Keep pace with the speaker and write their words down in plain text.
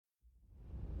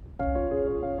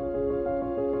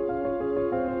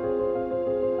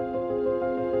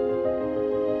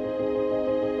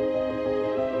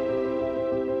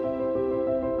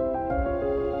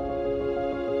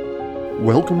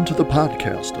Welcome to the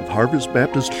podcast of Harvest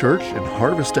Baptist Church in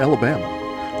Harvest,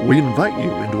 Alabama. We invite you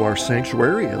into our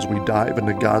sanctuary as we dive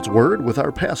into God's Word with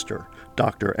our pastor,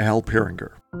 Dr. Al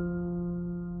Peringer.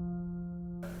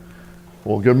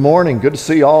 Well, good morning. Good to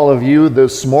see all of you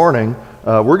this morning.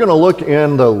 We're going to look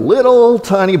in the little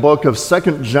tiny book of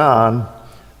 2 John,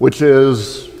 which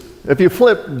is, if you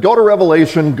go to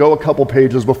Revelation, go a couple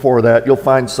pages before that, you'll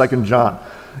find 2 John.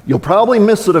 You'll probably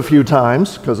miss it a few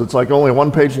times because it's like only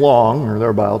one page long or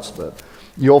thereabouts, but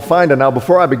you'll find it. Now,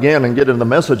 before I begin and get into the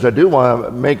message, I do want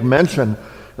to make mention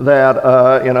that,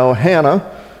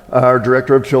 Hannah, our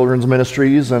director of children's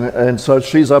ministries, and so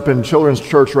she's up in children's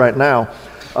church right now.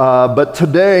 But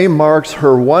today marks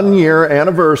her 1-year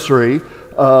anniversary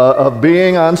of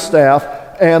being on staff.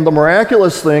 And the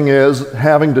miraculous thing is,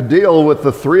 having to deal with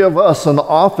the three of us in the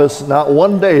office, not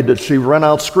one day did she run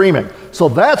out screaming. So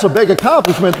that's a big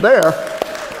accomplishment there.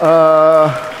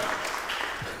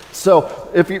 So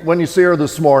when you see her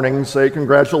this morning, say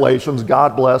congratulations,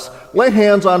 God bless. Lay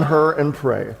hands on her and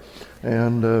pray.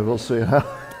 And we'll see how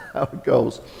it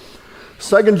goes.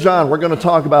 2 John, we're going to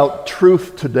talk about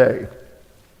truth today.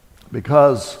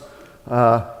 Because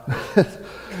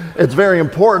it's very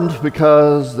important,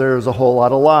 because there's a whole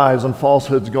lot of lies and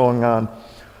falsehoods going on.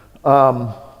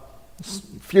 A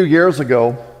few years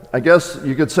ago, I guess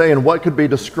you could say, in what could be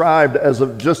described as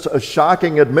just a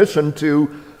shocking admission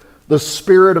to the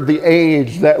spirit of the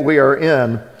age that we are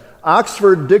in,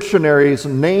 Oxford Dictionaries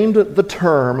named the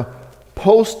term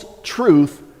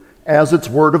post-truth as its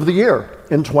word of the year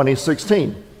in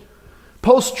 2016.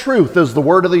 Post-truth is the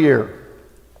word of the year.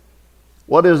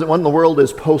 What in the world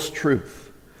is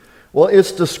post-truth? Well,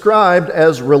 it's described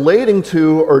as relating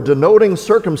to or denoting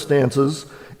circumstances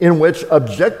in which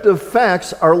objective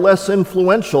facts are less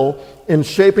influential in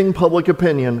shaping public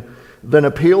opinion than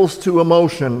appeals to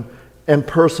emotion and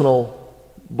personal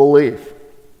belief.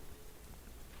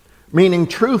 Meaning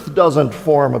truth doesn't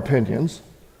form opinions,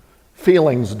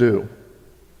 feelings do.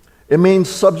 It means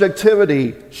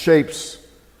subjectivity shapes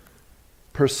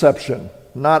perception,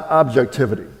 not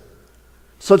objectivity.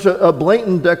 Such a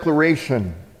blatant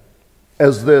declaration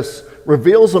as this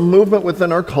reveals a movement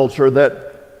within our culture that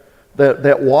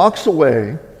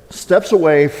steps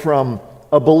away from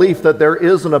a belief that there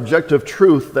is an objective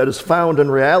truth that is found in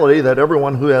reality, that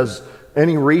everyone who has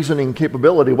any reasoning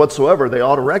capability whatsoever, they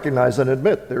ought to recognize and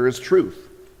admit there is truth.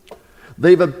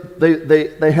 They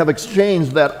have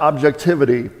exchanged that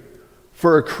objectivity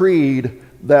for a creed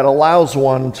that allows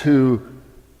one to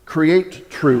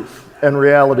create truth and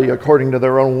reality according to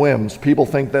their own whims. People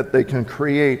think that they can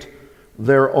create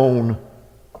their own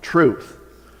truth.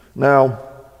 Now,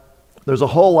 there's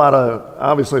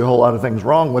obviously a whole lot of things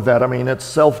wrong with that. I mean, it's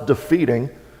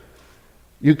self-defeating.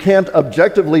 You can't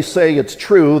objectively say it's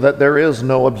true that there is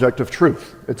no objective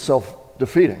truth. It's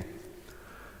self-defeating.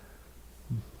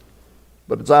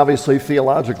 But it's obviously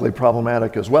theologically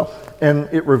problematic as well. And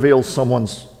it reveals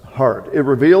someone's heart. It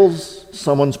reveals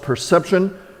someone's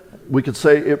perception. We could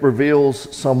say it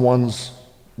reveals someone's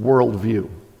worldview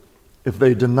if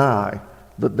they deny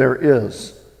that there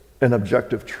is an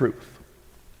objective truth.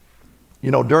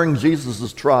 During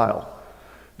Jesus' trial,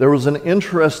 there was an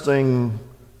interesting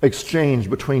exchange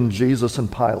between Jesus and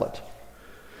Pilate.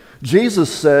 Jesus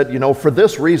said, for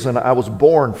this reason I was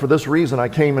born, for this reason I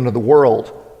came into the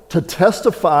world, to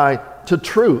testify to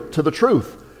the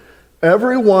truth.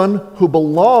 Everyone who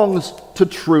belongs to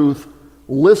truth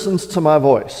listens to my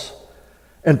voice.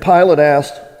 And Pilate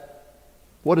asked,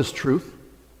 what is truth?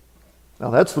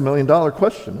 Now that's the million-dollar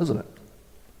question, isn't it?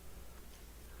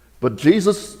 But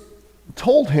Jesus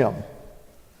told him,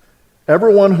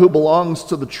 everyone who belongs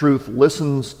to the truth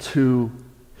listens to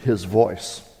his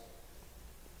voice.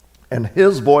 And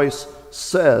his voice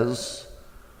says,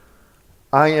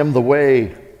 I am the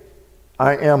way,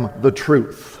 I am the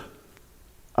truth,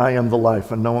 I am the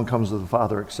life, and no one comes to the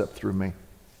Father except through me.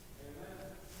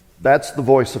 That's the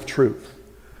voice of truth.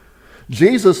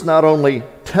 Jesus not only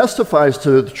testifies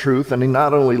to the truth, and he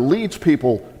not only leads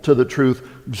people to the truth,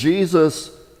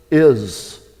 Jesus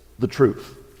is the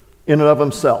truth in and of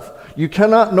himself. You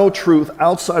cannot know truth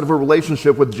outside of a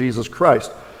relationship with Jesus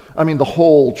Christ. I mean, the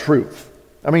whole truth.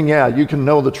 You can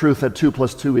know the truth that 2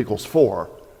 + 2 = 4,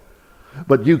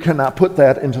 but you cannot put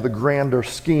that into the grander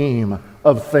scheme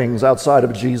of things outside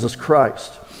of Jesus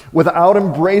Christ. Without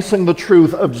embracing the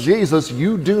truth of Jesus,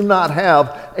 you do not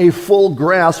have a full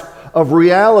grasp of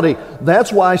reality.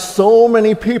 That's why so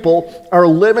many people are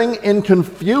living in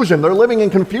confusion. They're living in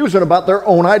confusion about their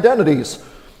own identities.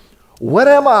 What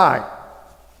am I?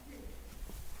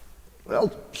 Well,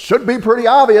 should be pretty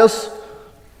obvious,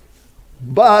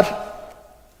 but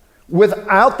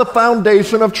Without the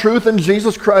foundation of truth in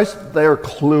Jesus Christ, they're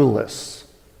clueless.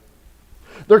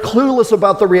 They're clueless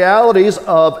about the realities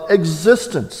of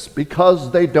existence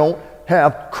because they don't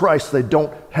have Christ. They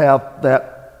don't have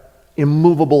that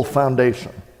immovable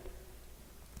foundation.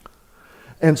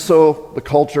 And so the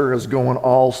culture is going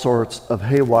all sorts of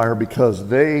haywire because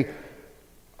they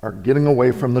are getting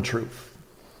away from the truth.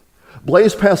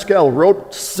 Blaise Pascal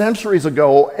wrote centuries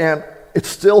ago, and it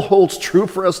still holds true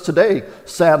for us today,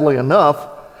 sadly enough.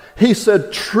 He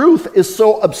said, truth is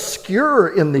so obscure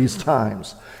in these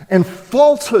times, and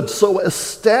falsehood so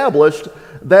established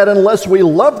that unless we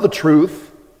love the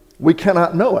truth, we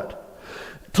cannot know it.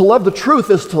 To love the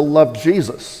truth is to love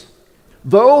Jesus.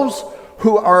 Those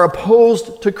who are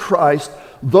opposed to Christ,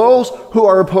 those who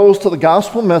are opposed to the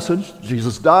gospel message,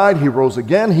 Jesus died, he rose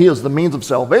again, he is the means of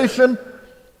salvation.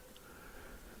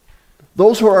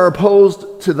 Those who are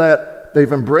opposed to that,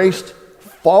 they've embraced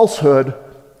falsehood,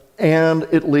 and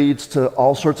it leads to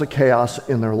all sorts of chaos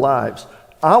in their lives.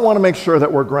 I want to make sure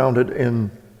that we're grounded in,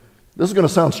 this is going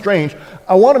to sound strange,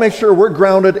 I want to make sure we're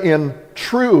grounded in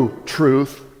true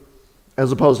truth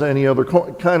as opposed to any other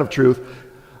kind of truth.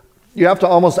 You have to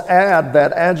almost add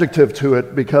that adjective to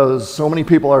it because so many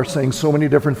people are saying so many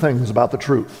different things about the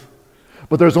truth.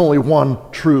 But there's only one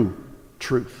true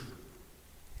truth,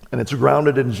 and it's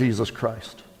grounded in Jesus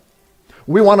Christ.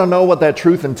 We want to know what that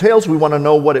truth entails. We want to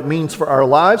know what it means for our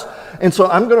lives. And so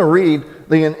I'm going to read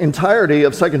the entirety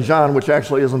of 2 John, which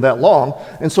actually isn't that long.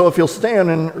 And so if you'll stand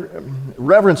in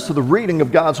reverence to the reading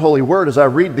of God's holy word as I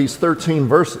read these 13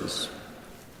 verses.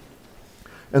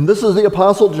 And this is the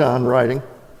Apostle John writing.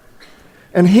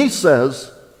 And he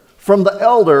says, from the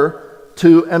elder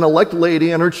to an elect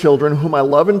lady and her children, whom I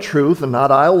love in truth, and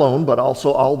not I alone, but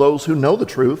also all those who know the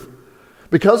truth,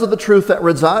 because of the truth that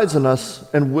resides in us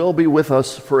and will be with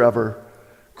us forever.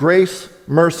 Grace,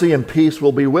 mercy, and peace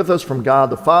will be with us from God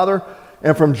the Father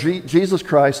and from Jesus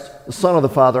Christ, the Son of the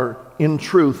Father, in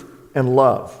truth and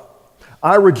love.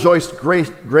 I rejoiced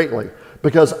greatly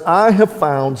because I have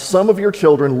found some of your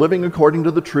children living according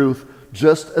to the truth,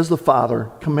 just as the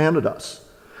Father commanded us.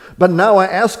 But now I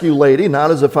ask you, lady,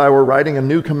 not as if I were writing a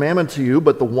new commandment to you,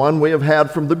 but the one we have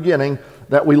had from the beginning,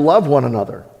 that we love one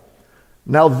another.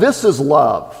 Now this is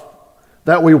love,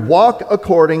 that we walk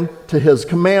according to his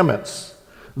commandments.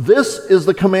 This is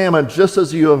the commandment, just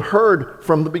as you have heard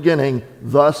from the beginning,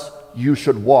 thus you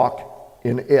should walk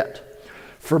in it.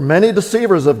 For many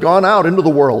deceivers have gone out into the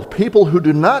world, people who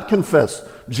do not confess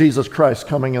Jesus Christ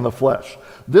coming in the flesh.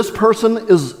 This person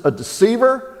is a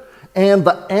deceiver and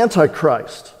the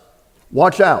Antichrist.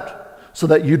 Watch out, so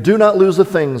that you do not lose the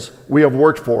things we have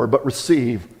worked for, but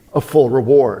receive a full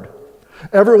reward.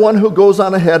 Everyone who goes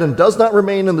on ahead and does not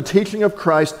remain in the teaching of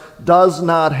Christ does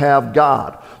not have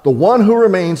God. The one who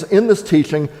remains in this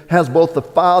teaching has both the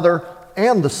Father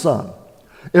and the Son.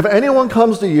 If anyone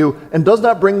comes to you and does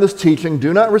not bring this teaching,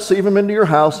 do not receive him into your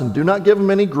house and do not give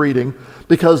him any greeting,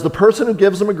 because the person who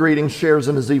gives him a greeting shares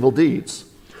in his evil deeds.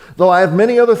 Though I have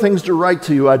many other things to write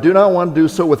to you, I do not want to do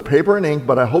so with paper and ink,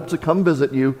 but I hope to come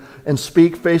visit you and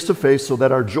speak face to face so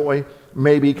that our joy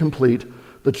may be complete.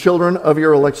 The children of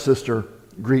your elect sister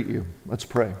greet you. Let's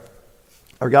pray.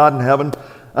 Our God in heaven,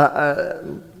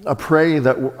 I pray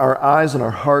that our eyes and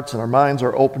our hearts and our minds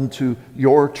are open to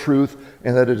your truth,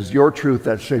 and that it is your truth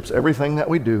that shapes everything that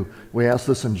we do. We ask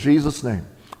this in Jesus' name.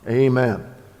 Amen.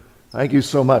 Thank you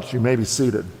so much. You may be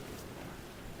seated.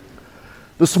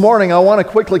 This morning, I want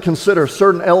to quickly consider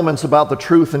certain elements about the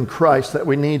truth in Christ that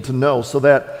we need to know so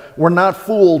that we're not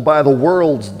fooled by the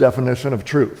world's definition of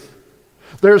truth.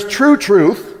 There's true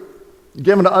truth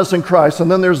given to us in Christ, and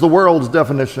then there's the world's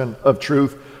definition of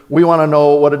truth. We want to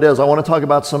know what it is. I want to talk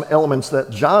about some elements that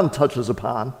John touches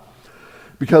upon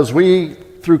because we,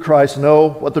 through Christ, know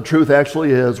what the truth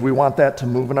actually is. We want that to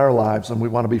move in our lives, and we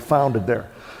want to be founded there.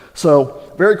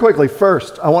 So, very quickly,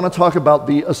 first, I want to talk about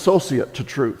the associate to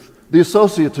truth. The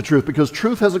associate to truth, because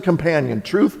truth has a companion.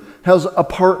 Truth has a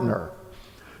partner.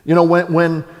 You know,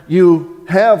 when you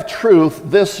have truth,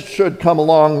 this should come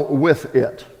along with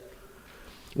it.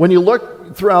 When you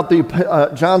look throughout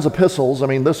the John's epistles, I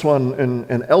mean this one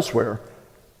and elsewhere,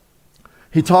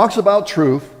 he talks about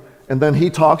truth, and then he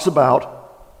talks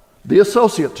about the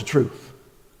associate to truth,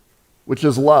 which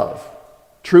is love.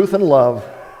 Truth and love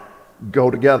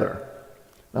go together.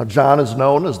 Now, John is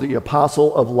known as the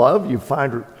apostle of love. You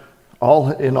find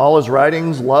in all his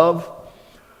writings, love,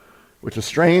 which is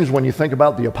strange when you think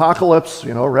about the apocalypse,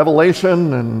 you know,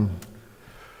 Revelation and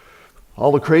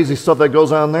all the crazy stuff that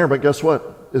goes on there. But guess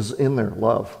what is in there?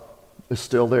 Love is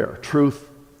still there. Truth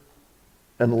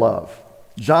and love.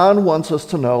 John wants us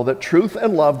to know that truth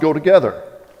and love go together.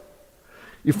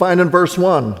 You find in verse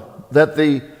 1,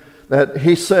 that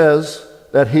he says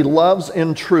that he loves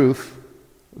in truth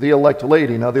the elect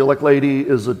lady. Now, the elect lady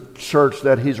is a church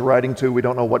that he's writing to. We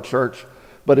don't know what church,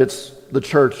 but it's the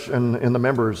church and the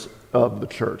members of the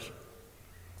church.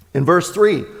 In verse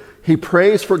 3, he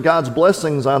prays for God's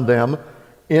blessings on them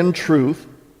in truth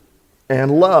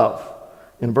and love.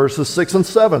 In verses 6 and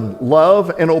 7,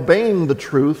 love and obeying the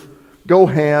truth go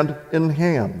hand in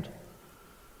hand.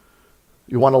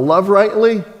 You want to love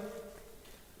rightly?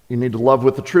 You need to love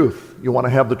with the truth. You want to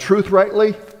have the truth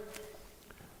rightly?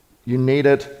 You need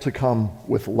it to come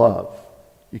with love.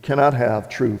 You cannot have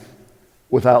truth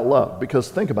without love, because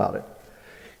think about it.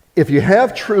 If you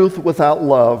have truth without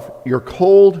love, you're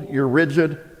cold, you're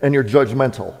rigid, and you're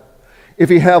judgmental. If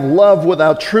you have love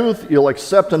without truth, you'll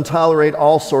accept and tolerate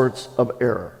all sorts of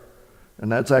error.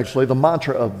 And that's actually the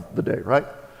mantra of the day, right?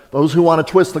 Those who want to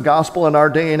twist the gospel in our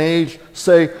day and age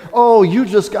say, oh, you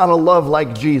just got to love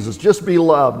like Jesus. Just be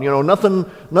loved. Nothing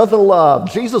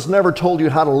love. Jesus never told you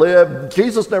how to live.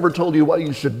 Jesus never told you what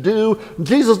you should do.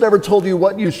 Jesus never told you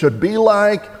what you should be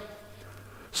like.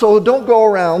 So don't go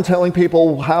around telling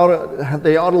people how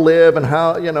they ought to live and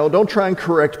how, don't try and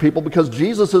correct people, because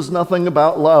Jesus is nothing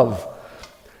about love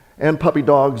and puppy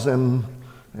dogs and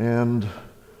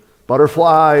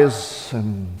butterflies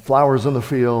and flowers in the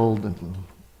field and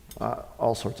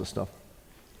all sorts of stuff.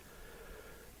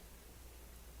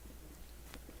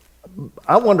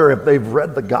 I wonder if they've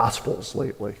read the Gospels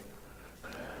lately.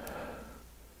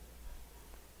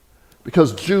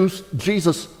 Because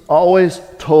Jesus always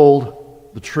told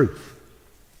the truth,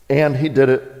 and he did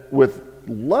it with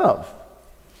love.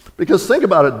 Because think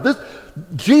about it,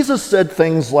 Jesus said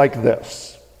things like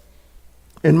this.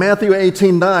 In Matthew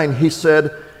 18:9, he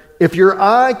said, if your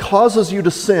eye causes you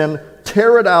to sin,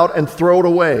 tear it out and throw it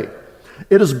away.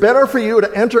 It is better for you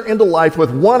to enter into life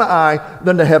with one eye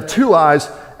than to have two eyes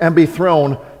and be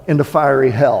thrown into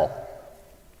fiery hell.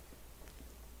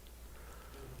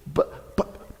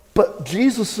 But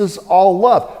Jesus is all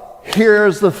love.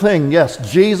 Here's the thing.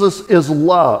 Yes, Jesus is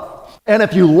love. And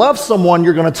if you love someone,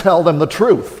 you're going to tell them the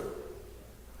truth.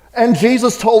 And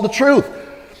Jesus told the truth.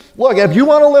 Look, if you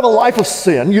want to live a life of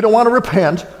sin, you don't want to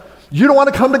repent, you don't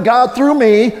want to come to God through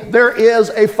me, there is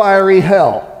a fiery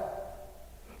hell.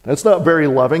 That's not very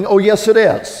loving. Oh, yes, it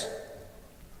is.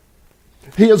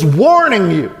 He is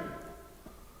warning you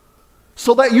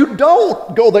so that you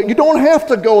don't go there. You don't have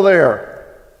to go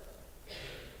there.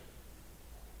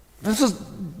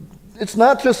 It's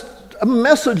not just a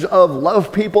message of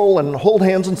love people and hold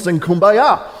hands and sing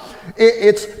kumbaya.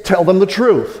 It's tell them the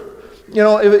truth.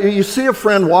 If you see a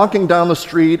friend walking down the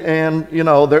street and,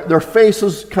 their face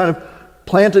is kind of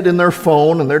planted in their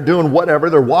phone and they're doing whatever,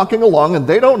 they're walking along and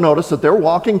they don't notice that they're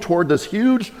walking toward this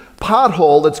huge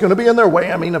pothole that's going to be in their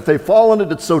way. I mean, if they fall in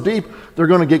it, it's so deep, they're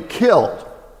going to get killed.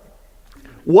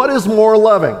 What is more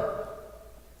loving?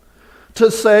 To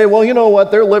say, well, you know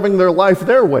what, they're living their life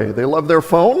their way. They love their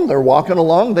phone, they're walking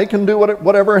along, they can do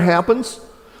whatever happens.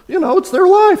 It's their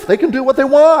life. They can do what they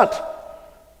want.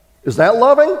 Is that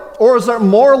loving? Or is it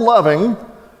more loving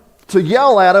to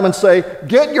yell at them and say,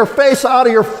 get your face out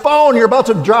of your phone, you're about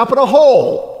to drop in a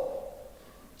hole?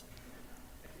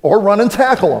 Or run and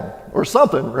tackle them, or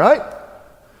something, right?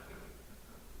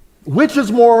 Which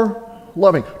is more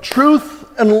loving?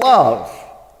 Truth and love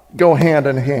go hand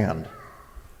in hand.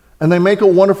 And they make a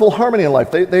wonderful harmony in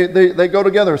life. They go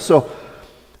together. So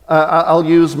I'll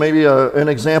use maybe an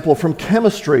example from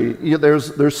chemistry.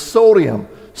 There's sodium.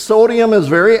 Sodium is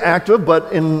very active,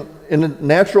 but in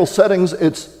natural settings,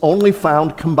 it's only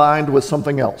found combined with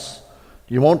something else.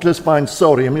 You won't just find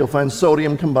sodium, you'll find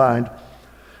sodium combined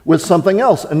with something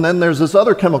else. And then there's this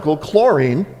other chemical,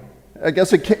 chlorine. I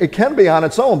guess it can be on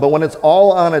its own, but when it's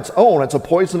all on its own, it's a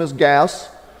poisonous gas,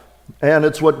 and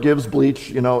it's what gives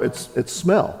bleach, its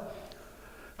smell.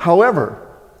 However,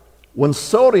 when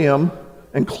sodium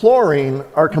and chlorine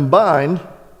are combined,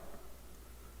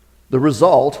 the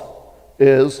result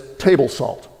is table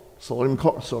salt, sodium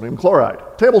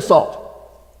chloride. Table salt.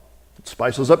 It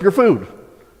spices up your food.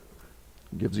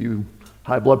 It gives you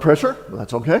high blood pressure, but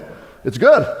that's okay. It's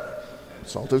good.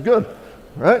 Salt is good,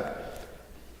 right?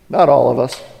 Not all of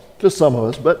us, just some of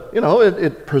us, but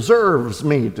it preserves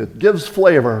meat. It gives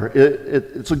flavor.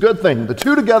 It's a good thing. The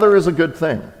two together is a good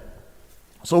thing.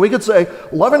 So we could say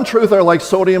love and truth are like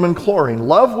sodium and chlorine.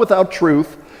 Love without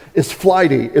truth is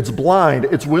flighty, it's blind,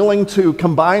 it's willing to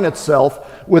combine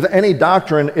itself with any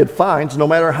doctrine it finds, no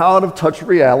matter how out of touch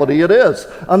reality it is.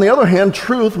 On the other hand,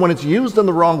 truth, when it's used in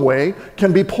the wrong way,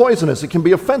 can be poisonous, it can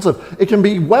be offensive, it can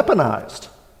be weaponized.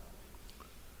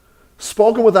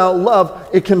 Spoken without love,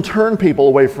 it can turn people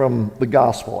away from the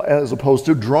gospel as opposed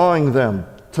to drawing them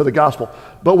to the gospel.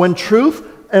 But when truth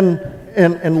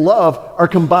and love are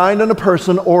combined in a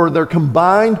person, or they're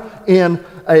combined in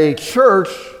a church,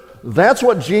 that's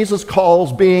what Jesus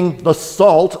calls being the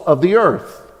salt of the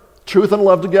earth. Truth and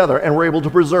love together, and we're able to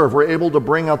preserve, we're able to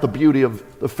bring out the beauty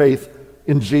of the faith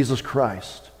in Jesus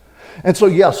Christ. And so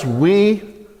yes, we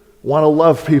want to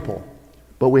love people,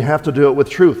 but we have to do it with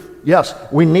truth. Yes,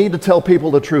 we need to tell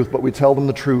people the truth, but we tell them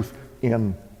the truth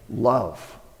in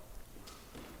love.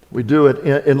 We do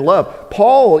it in love.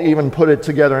 Paul even put it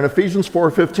together in Ephesians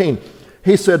 4:15.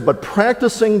 He said, "But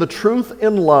practicing the truth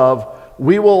in love,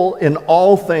 we will in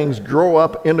all things grow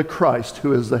up into Christ,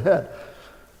 who is the head."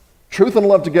 Truth and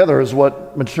love together is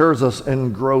what matures us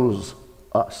and grows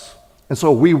us. And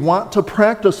so we want to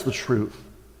practice the truth.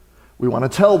 We want to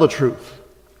tell the truth.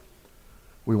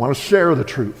 We want to share the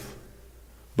truth.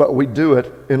 But we do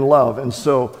it in love. And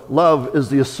so love is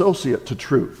the associate to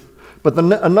truth. But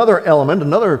another element,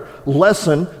 another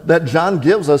lesson that John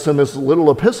gives us in this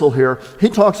little epistle here, he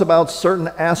talks about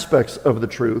certain aspects of the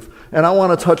truth. And I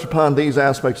want to touch upon these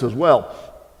aspects as well,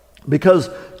 because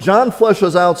John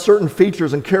fleshes out certain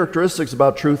features and characteristics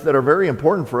about truth that are very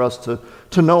important for us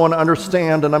to know and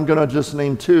understand. And I'm going to just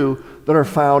name two that are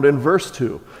found in verse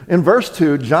 2. In verse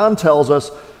 2, John tells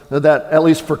us that, at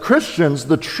least for Christians,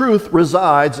 the truth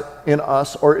resides in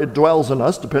us, or it dwells in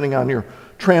us, depending on your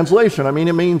translation. I mean,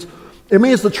 it means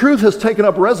the truth has taken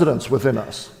up residence within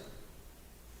us.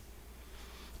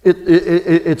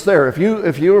 It's there.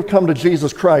 If you have come to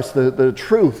Jesus Christ, the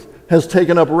truth has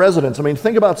taken up residence. I mean,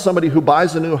 think about somebody who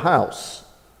buys a new house.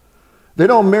 They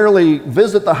don't merely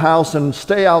visit the house and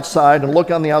stay outside and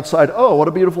look on the outside. Oh, what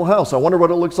a beautiful house. I wonder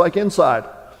what it looks like inside.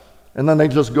 And then they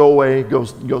just go away,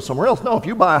 go somewhere else. No, if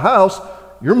you buy a house,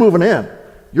 you're moving in.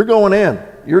 You're going in.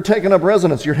 You're taking up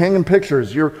residence. You're hanging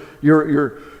pictures. You're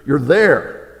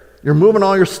there. You're moving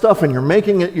all your stuff in. You're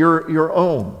making it your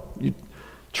own.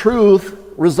 Truth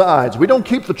resides. We don't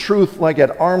keep the truth like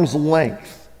at arm's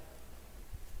length.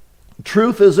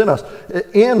 Truth is in us.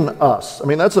 In us. I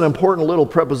mean, that's an important little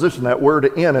preposition, that word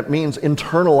in. It means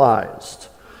internalized.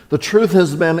 The truth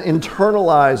has been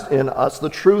internalized in us. The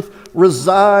truth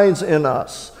resides in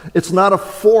us. It's not a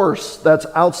force that's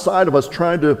outside of us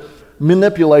trying to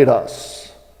manipulate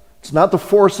us. It's not the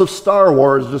force of Star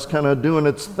Wars just kind of doing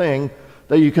its thing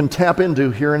that you can tap into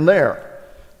here and there.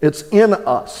 It's in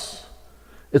us.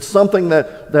 It's something it's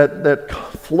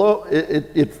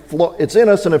in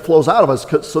us, and it flows out of us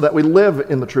so that we live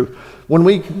in the truth. When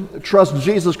we trust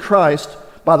Jesus Christ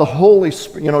by the Holy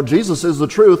Spirit, Jesus is the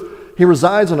truth. He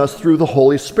resides in us through the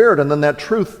Holy Spirit, and then that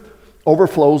truth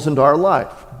overflows into our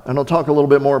life. And I'll talk a little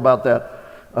bit more about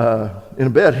that in a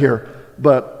bit here.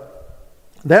 But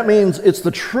that means it's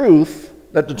the truth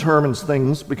that determines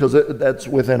things, because that's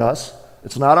within us.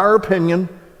 It's not our opinion.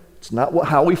 It's not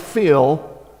how we feel.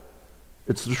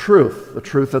 It's the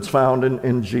truth that's found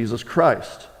in Jesus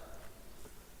Christ.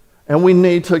 And we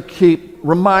need to keep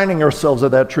reminding ourselves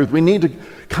of that truth. We need to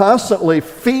constantly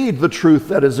feed the truth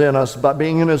that is in us by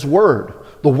being in His Word.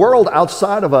 The world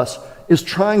outside of us is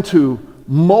trying to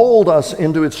mold us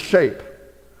into its shape.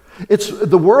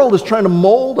 The world is trying to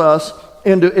mold us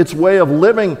into its way of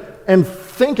living and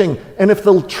thinking. And if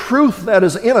the truth that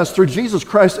is in us through Jesus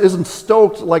Christ isn't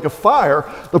stoked like a fire,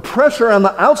 the pressure on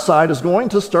the outside is going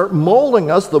to start molding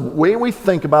us, the way we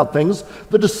think about things,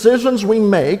 the decisions we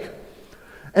make.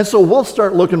 And so we'll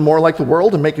start looking more like the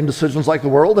world and making decisions like the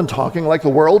world and talking like the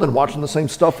world and watching the same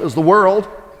stuff as the world,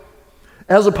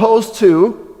 as opposed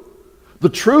to the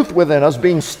truth within us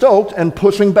being stoked and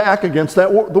pushing back against the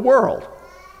world,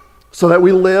 so that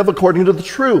we live according to the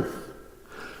truth.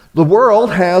 The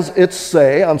world has its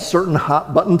say on certain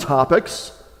hot button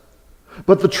topics,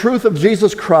 but the truth of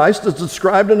Jesus Christ is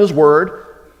described in His Word.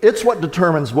 It's what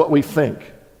determines what we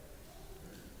think.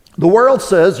 The world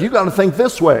says, you got to think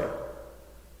this way.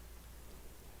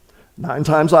 9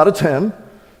 times out of 10,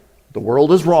 the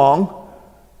world is wrong.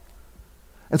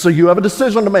 And so you have a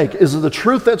decision to make. Is it the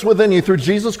truth that's within you through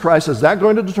Jesus Christ? Is that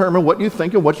going to determine what you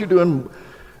think and what you do?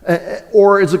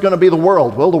 Or is it going to be the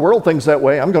world? Well, the world thinks that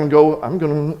way. I'm going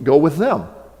to go with them.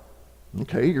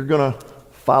 Okay, you're going to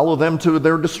follow them to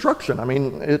their destruction.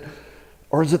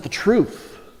 Or is it the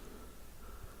truth?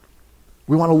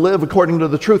 We want to live according to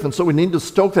the truth, and so we need to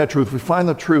stoke that truth. We find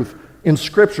the truth in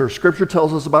Scripture. Scripture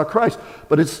tells us about Christ,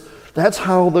 but that's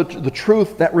how the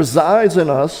truth that resides in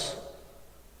us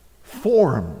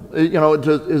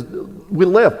we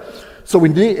live. So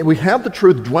we have the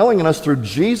truth dwelling in us through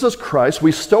Jesus Christ.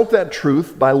 We stoke that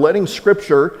truth by letting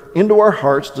Scripture into our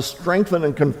hearts to strengthen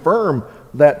and confirm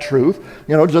that truth.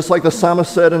 Just like the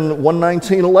psalmist said in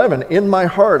 119:11, in my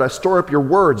heart I store up your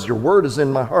words. Your word is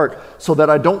in my heart so that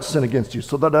I don't sin against you,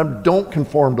 so that I don't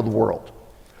conform to the world.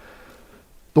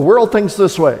 The world thinks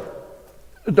this way.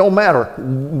 It don't matter.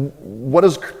 What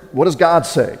does God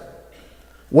say?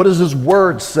 What does his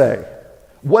word say?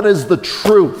 What is the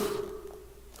truth?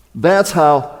 That's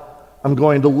how I'm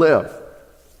going to live.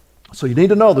 So you need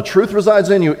to know the truth resides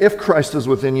in you if Christ is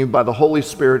within you by the Holy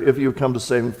Spirit, if you have come to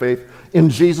saving faith in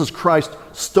Jesus Christ.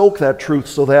 Stoke that truth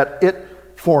so that it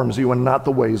forms you and not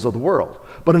the ways of the world.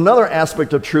 But another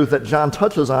aspect of truth that John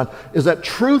touches on is that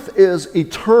truth is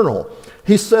eternal.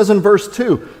 He says in verse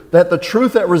 2 that the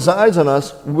truth that resides in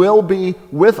us will be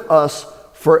with us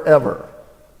forever.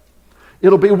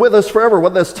 It'll be with us forever.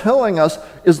 What that's telling us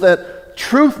is that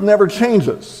truth never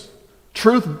changes.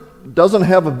 Truth doesn't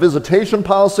have a visitation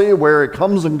policy where it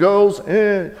comes and goes.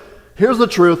 Here's the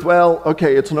truth. Well,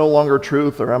 okay, it's no longer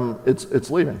truth, or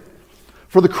it's leaving.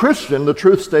 For the Christian, the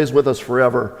truth stays with us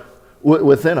forever,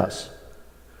 within us.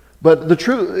 But the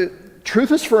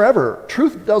truth is forever.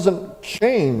 Truth doesn't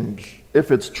change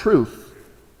if it's truth,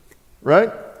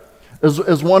 right?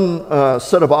 As one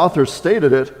set of authors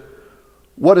stated it,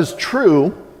 what is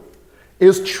true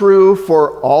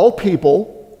for all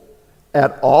people,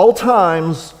 at all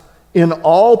times, in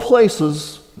all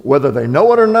places, whether they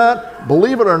know it or not,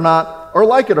 believe it or not, or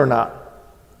like it or not.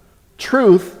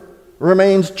 Truth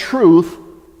remains truth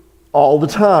all the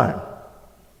time.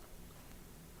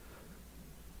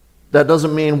 That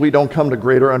doesn't mean we don't come to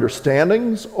greater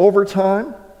understandings over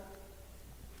time.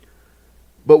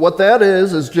 But what that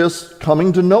is just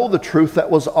coming to know the truth that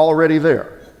was already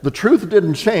there. The truth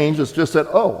didn't change, it's just that,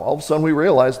 all of a sudden we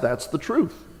realized that's the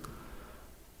truth.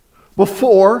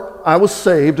 Before I was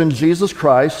saved in Jesus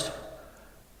Christ,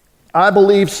 I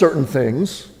believed certain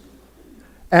things.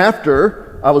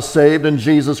 After I was saved in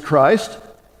Jesus Christ,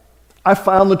 I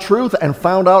found the truth and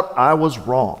found out I was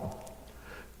wrong.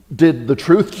 Did the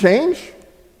truth change?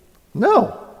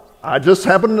 No. I just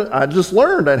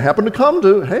learned and happened to come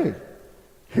to, hey,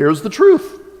 here's the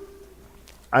truth.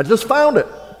 I just found it.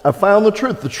 I found the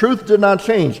truth. The truth did not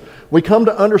change. We come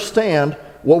to understand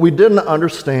what we didn't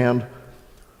understand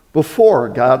before.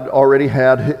 God already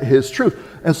had his truth.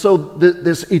 And so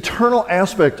this eternal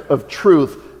aspect of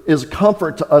truth is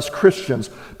comfort to us Christians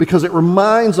because it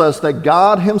reminds us that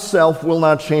God himself will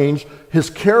not change, his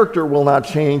character will not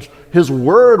change, his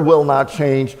word will not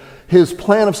change, his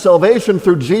plan of salvation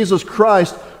through Jesus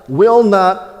Christ will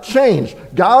not change.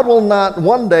 God will not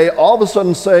one day all of a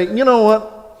sudden say, you know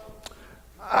what,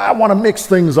 I want to mix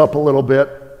things up a little bit,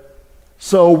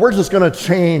 so we're just going to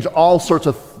change all sorts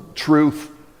of truth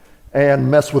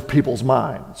and mess with people's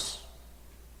minds.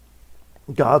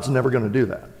 God's never going to do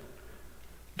that.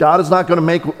 God is not going to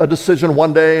make a decision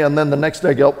one day and then the next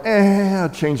day go, I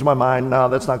changed my mind. No,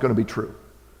 that's not going to be true.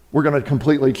 We're going to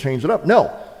completely change it up.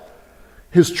 No.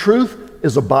 His truth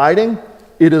is abiding.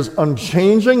 It is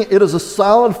unchanging. It is a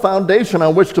solid foundation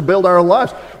on which to build our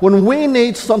lives. When we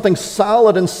need something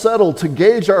solid and settled to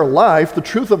gauge our life, the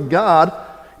truth of God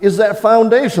is that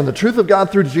foundation. The truth of God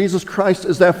through Jesus Christ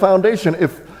is that foundation.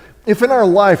 If in our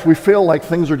life we feel like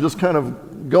things are just kind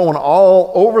of going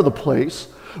all over the place,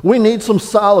 we need some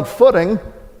solid footing.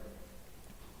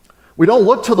 We don't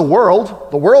look to the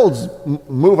world. The world's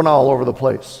moving all over the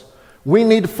place. We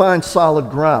need to find solid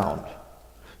ground.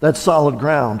 That solid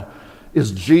ground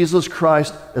is Jesus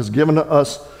Christ has given to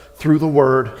us through the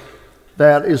Word.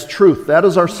 That is truth. That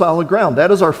is our solid ground. That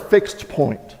is our fixed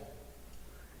point.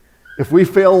 If we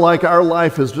feel like our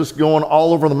life is just going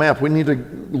all over the map, we need to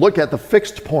look at the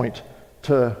fixed point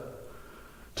to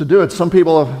do it. Some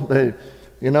people, they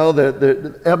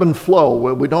ebb and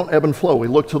flow. We don't ebb and flow. We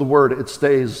look to the Word. It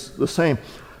stays the same.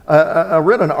 I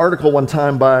read an article one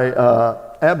time by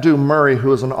Abdu Murray,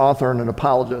 who is an author and an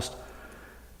apologist.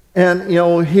 And,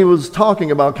 he was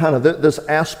talking about kind of this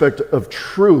aspect of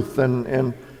truth,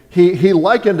 and he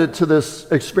likened it to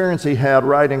this experience he had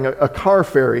riding a car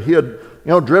ferry. He had,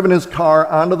 driven his car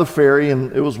onto the ferry,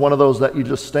 and it was one of those that you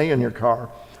just stay in your car.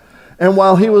 And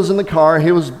while he was in the car,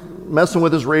 he was messing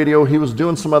with his radio, he was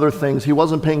doing some other things, he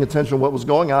wasn't paying attention to what was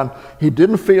going on. He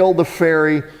didn't feel the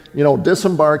ferry,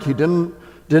 disembark, he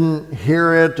didn't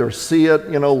hear it or see it,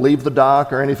 leave the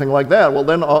dock or anything like that. Well,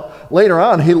 then later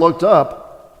on, he looked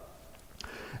up,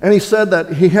 and he said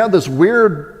that he had this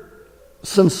weird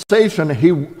sensation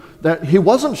that he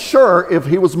wasn't sure if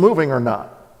he was moving or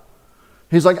not.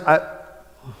 He's like,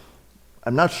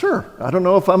 I'm not sure. I don't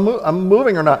know if I'm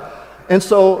moving or not. And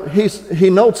so he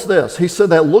notes this. He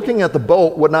said that looking at the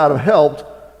boat would not have helped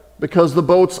because the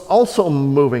boat's also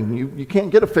moving. You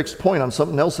can't get a fixed point on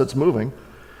something else that's moving.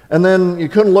 And then you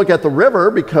couldn't look at the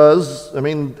river because,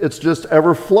 it's just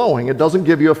ever flowing. It doesn't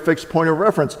give you a fixed point of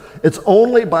reference. It's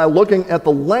only by looking at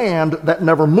the land that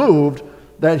never moved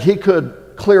that he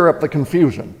could clear up the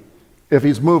confusion if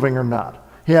he's moving or not.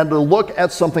 He had to look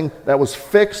at something that was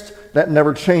fixed, that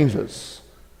never changes.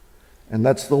 And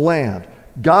that's the land.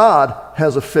 God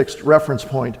has a fixed reference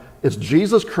point. It's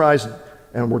Jesus Christ,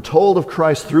 and we're told of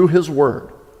Christ through his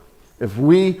word. If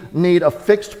we need a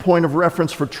fixed point of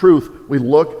reference for truth, we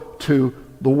look to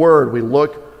the word. We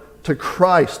look to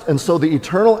Christ. And so the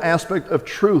eternal aspect of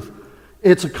truth,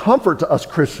 it's a comfort to us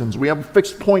Christians. We have a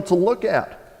fixed point to look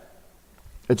at.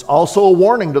 It's also a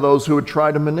warning to those who would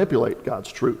try to manipulate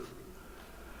God's truth.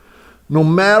 No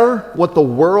matter what the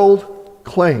world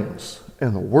claims,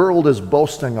 and the world is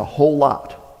boasting a whole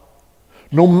lot,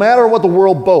 no matter what the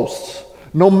world boasts,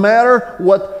 no matter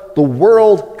what the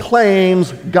world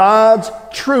claims, God's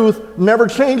truth never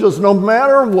changes. No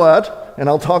matter what, and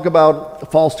I'll talk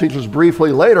about false teachers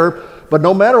briefly later, but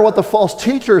no matter what the false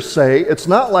teachers say, it's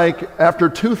not like after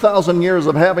 2,000 years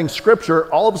of having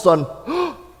Scripture, all of a sudden,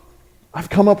 I've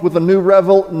come up with a new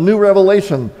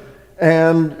revelation,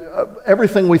 and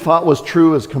everything we thought was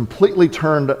true is completely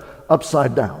turned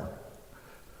upside down.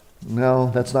 No,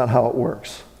 that's not how it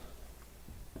works.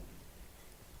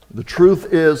 The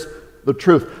truth is the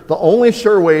truth. The only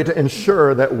sure way to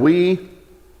ensure that we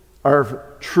are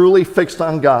truly fixed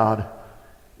on God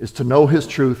is to know his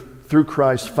truth through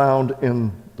Christ found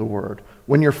in the Word.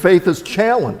 When your faith is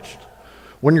challenged,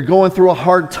 when you're going through a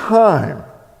hard time,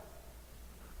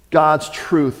 God's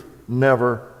truth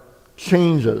never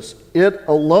changes. It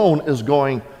alone is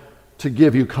going to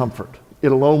give you comfort.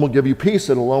 It alone will give you peace.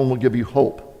 It alone will give you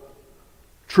hope.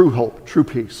 Hope, true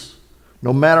peace.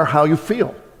 No matter how you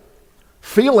feel.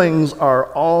 Feelings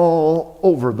are all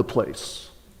over the place.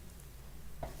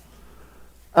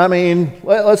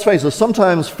 Let's face it,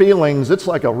 sometimes feelings, it's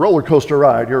like a roller coaster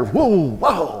ride. You're whoa,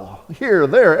 wow, here,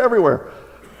 there, everywhere.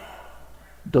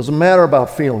 Doesn't matter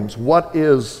about feelings. What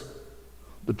is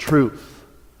the truth?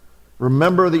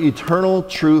 Remember the eternal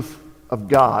truth of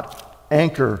God.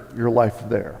 Anchor your life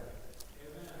there.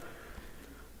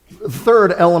 The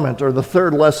third element, or the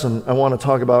third lesson I want to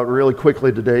talk about really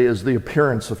quickly today is the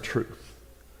appearance of truth.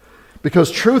 Because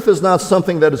truth is not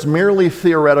something that is merely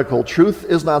theoretical. Truth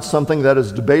is not something that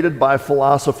is debated by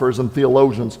philosophers and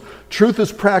theologians. Truth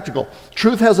is practical.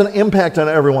 Truth has an impact on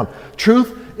everyone.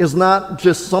 Truth is not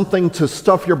just something to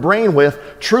stuff your brain with.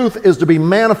 Truth is to be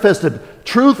manifested.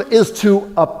 Truth is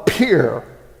to appear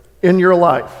in your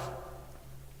life.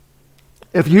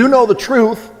 If you know the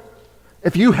truth,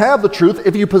 if you have the truth,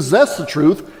 if you possess the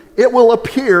truth, it will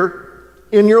appear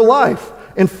in your life.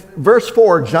 In verse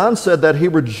 4, John said that he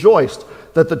rejoiced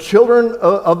that the children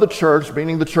of the church,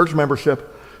 meaning the church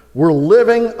membership, were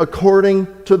living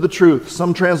according to the truth.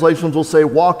 Some translations will say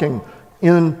walking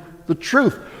in the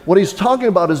truth. What he's talking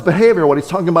about is behavior. What he's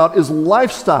talking about is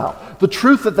lifestyle. The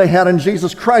truth that they had in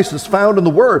Jesus Christ is found in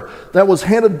the Word that was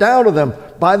handed down to them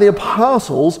by the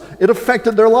apostles. It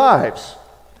affected their lives.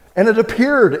 And it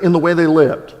appeared in the way they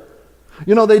lived.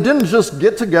 You know, they didn't just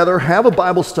get together, have a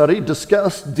Bible study,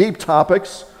 discuss deep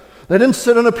topics. They didn't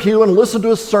sit in a pew and listen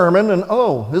to a sermon and,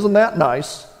 oh, isn't that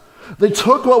nice? They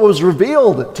took what was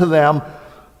revealed to them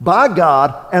by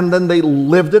God and then they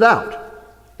lived it out.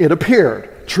 It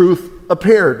appeared. Truth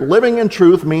appeared. Living in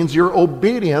truth means you're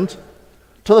obedient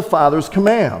to the Father's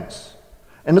commands.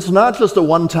 And it's not just a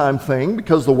one-time thing,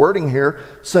 because the wording here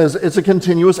says it's a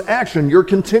continuous action. You're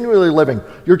continually living.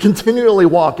 You're continually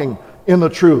walking in the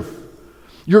truth.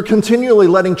 You're continually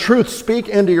letting truth speak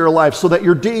into your life so that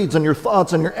your deeds and your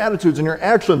thoughts and your attitudes and your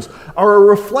actions are a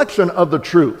reflection of the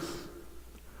truth.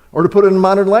 Or to put it in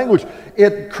modern language,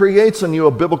 it creates in you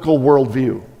a biblical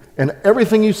worldview. And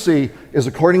everything you see is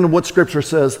according to what Scripture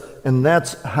says, and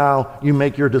that's how you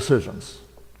make your decisions.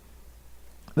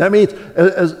 That means,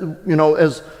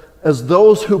 as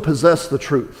those who possess the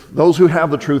truth, those who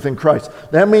have the truth in Christ,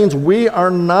 that means we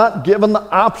are not given the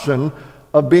option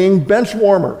of being bench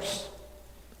warmers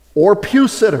or pew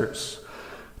sitters.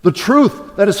 The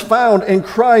truth that is found in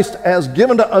Christ as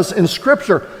given to us in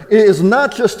Scripture is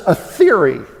not just a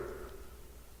theory.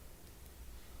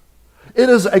 It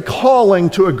is a calling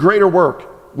to a greater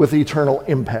work with eternal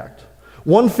impact.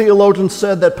 One theologian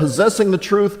said that possessing the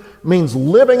truth means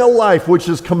living a life which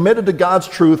is committed to God's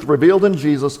truth revealed in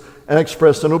Jesus and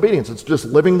expressed in obedience. It's just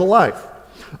living the life.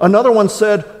 Another one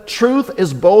said, truth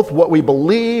is both what we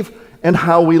believe and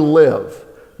how we live.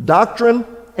 Doctrine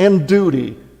and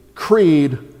duty,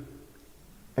 creed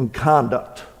and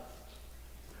conduct.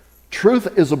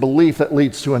 Truth is a belief that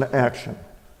leads to an action,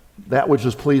 that which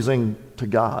is pleasing to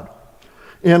God.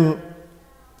 In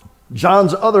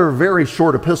John's other very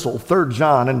short epistle, 3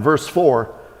 John, in verse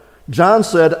 4, John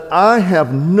said, I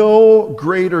have no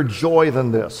greater joy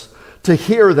than this, to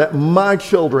hear that my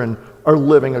children are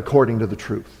living according to the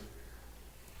truth.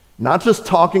 Not just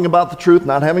talking about the truth,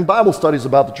 not having Bible studies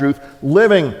about the truth,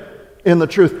 living in the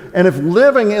truth. And if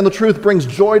living in the truth brings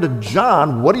joy to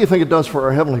John, what do you think it does for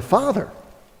our Heavenly Father?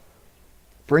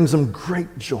 It brings him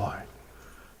great joy.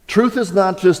 Truth is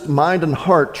not just mind and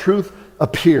heart. Truth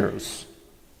appears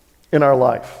in our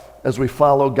life as we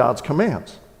follow God's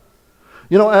commands.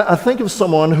 You know, I think of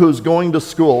someone who's going to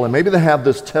school, and maybe they have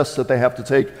this test that they have to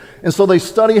take, and so they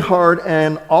study hard,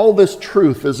 and all this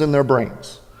truth is in their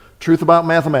brains. Truth about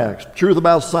mathematics, truth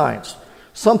about science,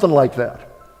 something like that.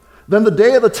 Then the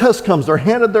day of the test comes, they're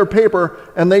handed their paper,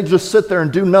 and they just sit there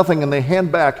and do nothing, and they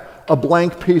hand back a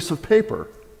blank piece of paper.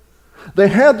 They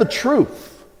had the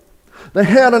truth. They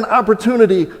had an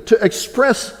opportunity to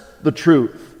express the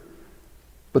truth,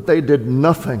 but they did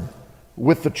nothing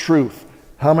with the truth.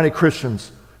 How many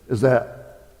Christians is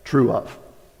that true of?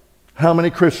 How many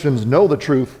Christians know the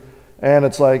truth, and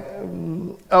it's like,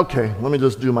 okay, let me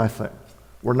just do my thing.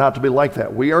 We're not to be like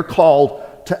that. We are called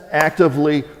to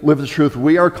actively live the truth.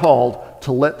 We are called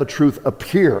to let the truth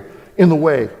appear in the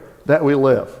way that we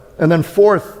live. And then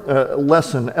fourth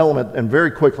lesson, element, and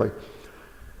very quickly,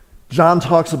 John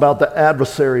talks about the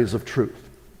adversaries of truth.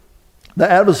 The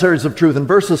adversaries of truth. In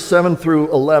verses 7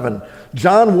 through 11,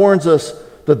 John warns us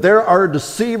that there are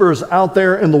deceivers out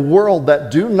there in the world that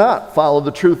do not follow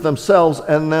the truth themselves,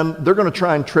 and then they're going to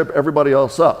try and trip everybody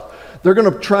else up. They're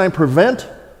going to try and prevent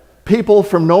people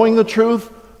from knowing the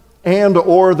truth, and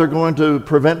or they're going to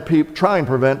try and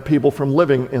prevent people from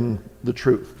living in the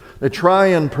truth. They try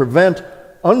and prevent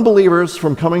unbelievers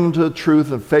from coming to the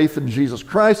truth and faith in Jesus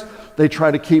Christ. They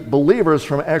try to keep believers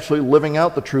from actually living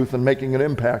out the truth and making an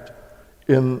impact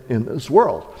in this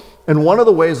world. And one of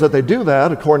the ways that they do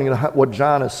that, according to what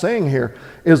John is saying here,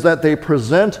 is that they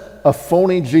present a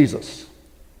phony Jesus.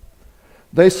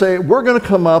 They say, we're going to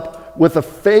come up with a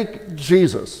fake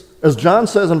Jesus. As John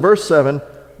says in verse 7,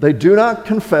 they do not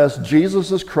confess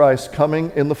Jesus as Christ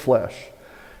coming in the flesh.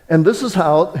 And this is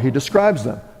how he describes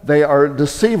them. They are a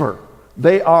deceiver.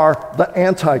 They are the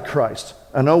Antichrist.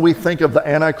 I know we think of the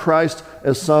Antichrist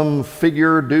as some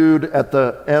figure dude at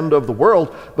the end of the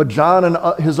world, but John in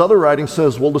his other writing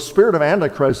says, well, the spirit of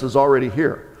Antichrist is already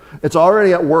here. It's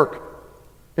already at work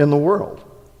in the world.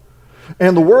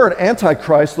 And the word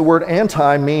Antichrist, the word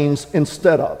anti means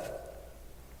instead of.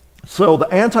 So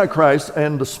the Antichrist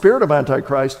and the spirit of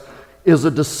Antichrist is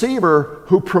a deceiver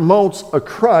who promotes a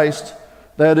Christ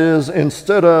that is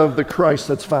instead of the Christ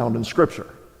that's found in Scripture.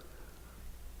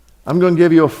 I'm going to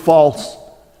give you a false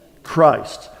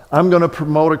Christ. I'm going to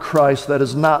promote a Christ that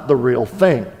is not the real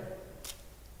thing.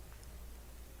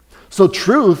 So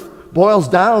truth boils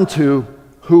down to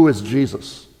who is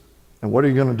Jesus? And what are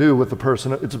you going to do with the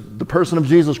person? It's the person of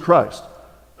Jesus Christ.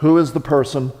 Who is the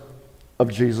person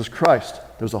of Jesus Christ?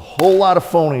 There's a whole lot of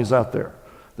phonies out there.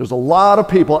 There's a lot of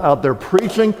people out there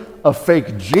preaching a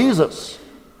fake Jesus.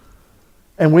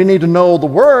 And we need to know the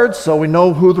words so we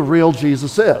know who the real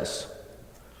Jesus is.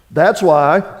 That's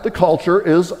why the culture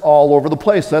is all over the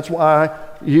place. That's why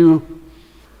you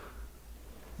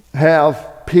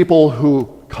have people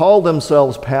who call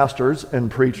themselves pastors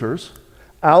and preachers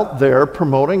out there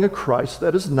promoting a Christ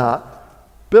that is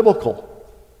not biblical.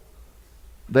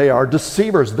 They are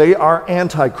deceivers. They are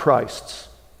antichrists.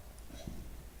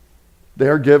 They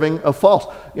are giving a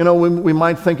false. You know, we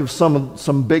might think of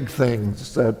some big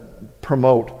things that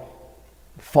promote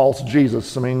false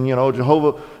Jesus. I mean, you know,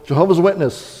 Jehovah's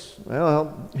Witness.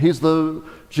 Well,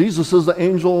 Jesus is the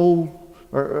angel,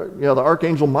 or the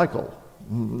archangel Michael.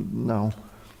 No.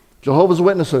 Jehovah's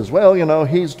Witnesses. Well, you know,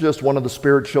 he's just one of the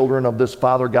spirit children of this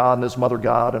Father God and this Mother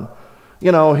God, and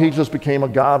you know, he just became a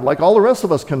god like all the rest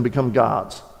of us can become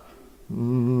gods.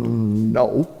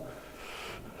 No.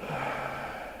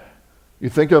 You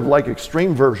think of like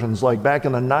extreme versions, like back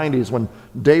in the 90s when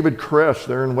David Koresh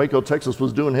there in Waco, Texas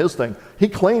was doing his thing. He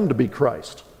claimed to be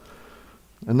Christ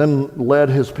and then led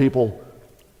his people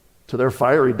to their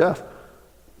fiery death.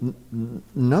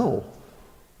 No.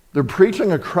 They're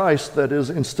preaching a Christ that is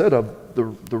instead of the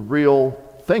real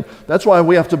thing. That's why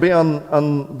we have to be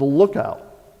on the lookout.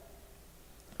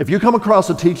 If you come across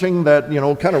a teaching that, you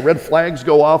know, kind of red flags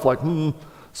go off like,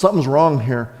 something's wrong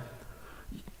here,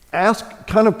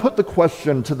 put the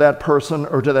question to that person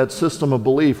or to that system of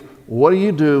belief, what do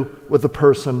you do with the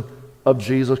person of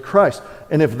Jesus Christ?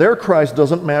 And if their Christ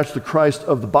doesn't match the Christ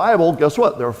of the Bible, guess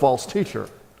what? They're a false teacher.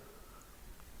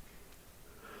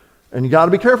 And you got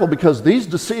to be careful because these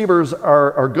deceivers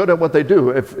are good at what they do.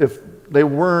 If they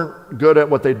weren't good at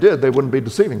what they did, they wouldn't be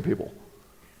deceiving people.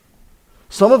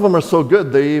 Some of them are so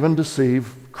good they even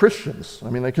deceive Christians. I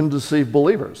mean, they can deceive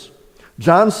believers.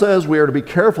 John says we are to be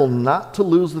careful not to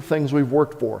lose the things we've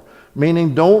worked for,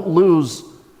 meaning don't lose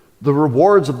the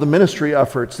rewards of the ministry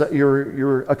efforts that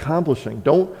you're accomplishing.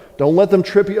 Don't let them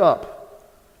trip you up.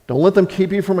 Don't let them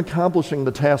keep you from accomplishing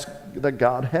the task that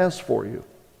God has for you.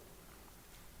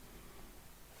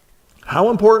 How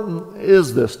important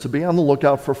is this to be on the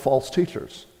lookout for false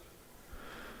teachers?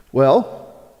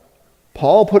 Well,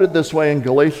 Paul put it this way in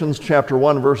Galatians chapter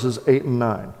 1, verses 8 and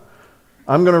 9.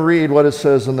 I'm going to read what it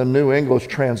says in the New English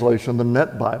Translation, the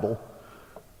Net Bible,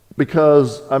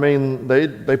 because, I mean,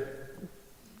 they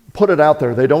put it out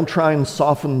there. They don't try and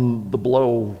soften the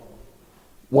blow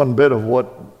one bit of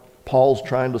what Paul's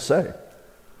trying to say.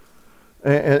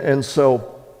 And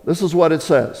so this is what it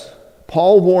says.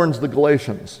 Paul warns the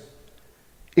Galatians,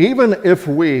 even if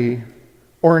we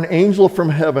or an angel from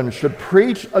heaven should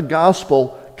preach a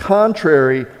gospel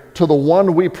contrary to the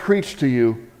one we preach to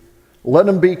you, let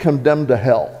him be condemned to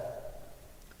hell.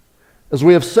 As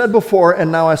we have said before,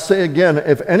 and now I say again,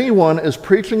 if anyone is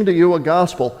preaching to you a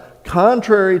gospel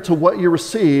contrary to what you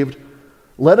received,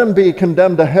 let him be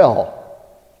condemned to hell.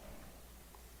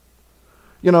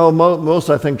 You know, most,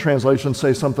 I think, translations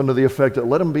say something to the effect that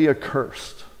let him be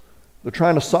accursed. They're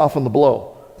trying to soften the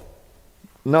blow.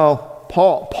 No,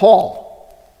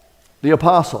 Paul, the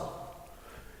apostle,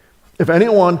 if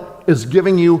anyone is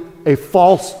giving you a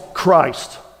false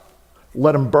Christ,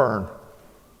 let him burn.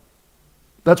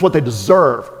 That's what they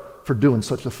deserve for doing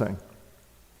such a thing.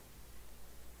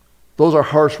 Those are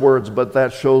harsh words, but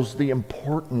that shows the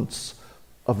importance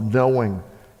of knowing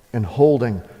and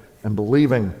holding and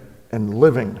believing and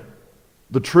living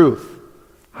the truth.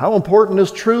 How important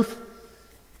is truth?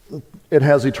 It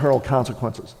has eternal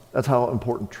consequences. That's how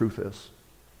important truth is.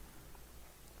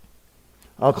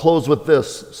 I'll close with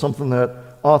this, something that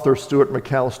author Stuart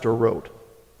McAllister wrote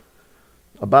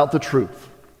about the truth.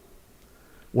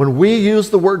 When we use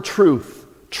the word truth,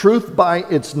 truth by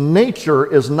its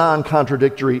nature is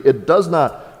non-contradictory. It does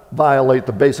not violate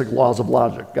the basic laws of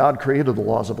logic. God created the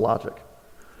laws of logic.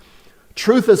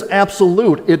 Truth is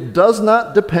absolute. It does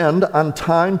not depend on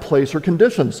time, place, or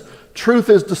conditions. Truth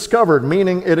is discovered,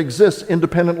 meaning it exists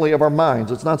independently of our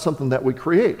minds. It's not something that we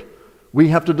create. We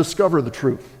have to discover the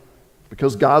truth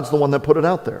because God's the one that put it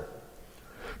out there.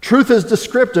 Truth is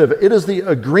descriptive. It is the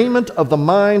agreement of the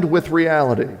mind with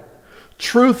reality.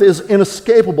 Truth is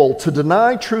inescapable. To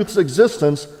deny truth's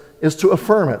existence is to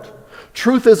affirm it.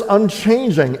 Truth is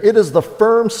unchanging. It is the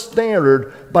firm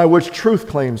standard by which truth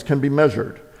claims can be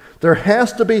measured. There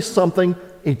has to be something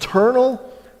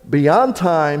eternal, beyond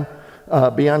time,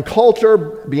 beyond culture,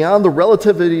 beyond the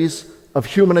relativities of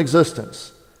human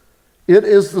existence. It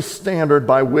is the standard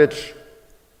by which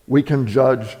we can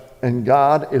judge, and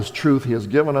God is truth. He has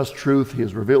given us truth. He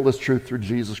has revealed this truth through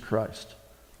Jesus Christ.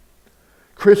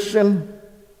 Christian,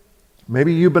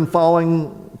 maybe you've been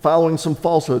following some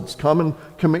falsehoods. Come and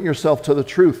commit yourself to the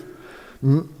truth.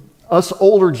 Us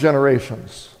older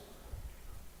generations,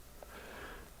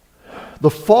 the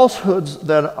falsehoods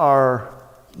that are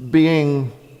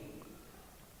being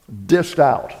dished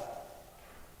out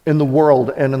in the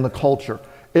world and in the culture,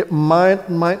 it might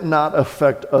not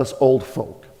affect us old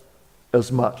folk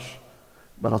as much.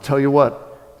 But I'll tell you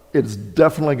what, it's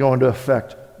definitely going to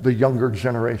affect the younger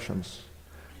generations.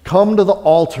 Come to the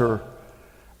altar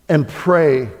and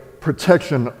pray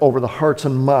protection over the hearts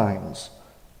and minds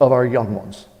of our young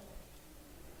ones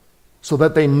so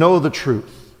that they know the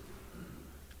truth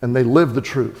and they live the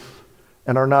truth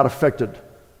and are not affected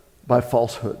by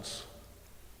falsehoods.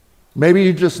 Maybe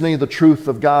you just need the truth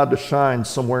of God to shine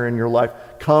somewhere in your life.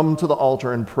 Come to the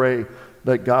altar and pray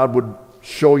that God would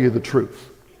show you the truth,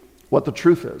 what the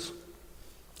truth is.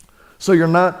 So you're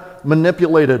not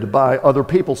manipulated by other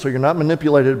people, so you're not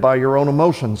manipulated by your own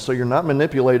emotions, so you're not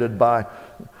manipulated by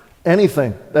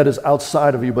anything that is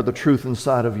outside of you, but the truth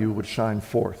inside of you would shine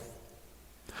forth.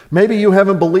 Maybe you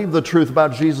haven't believed the truth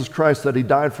about Jesus Christ, that he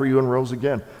died for you and rose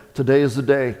again. Today is the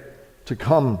day to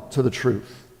come to the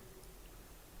truth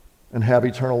and have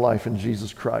eternal life in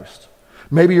Jesus Christ.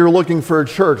 Maybe you're looking for a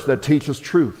church that teaches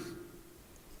truth.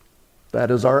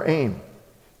 That is our aim.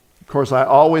 Of course, I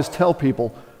always tell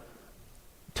people,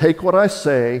 take what I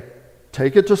say,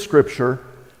 take it to Scripture,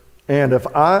 and if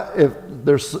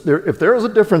there is a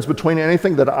difference between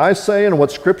anything that I say and what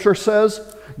Scripture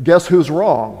says, guess who's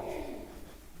wrong?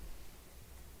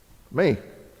 Me.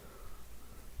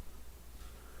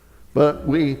 But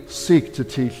we seek to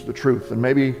teach the truth, and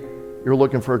maybe you're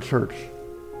looking for a church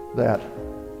that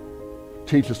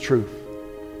teaches truth.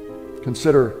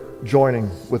 Consider joining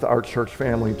with our church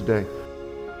family today.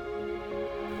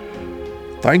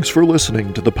 Thanks for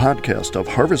listening to the podcast of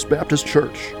Harvest Baptist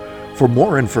Church. For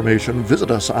more information,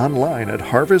 visit us online at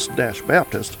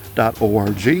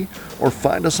harvest-baptist.org or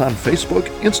find us on Facebook,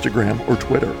 Instagram, or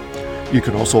Twitter. You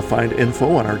can also find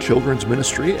info on our children's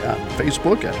ministry on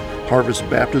Facebook at Harvest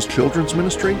Baptist Children's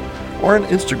Ministry or on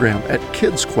Instagram at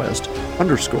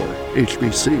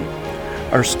kidsquest_HBC.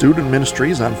 Our student ministry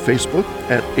is on Facebook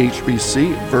at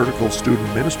HBC Vertical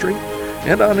Student Ministry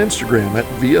and on Instagram at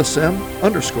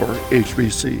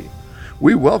VSM_HBC.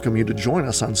 We welcome you to join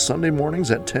us on Sunday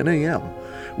mornings at 10 a.m.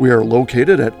 We are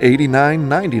located at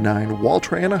 8999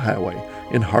 Waltrana Highway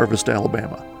in Harvest,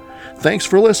 Alabama. Thanks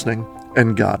for listening,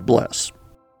 and God bless.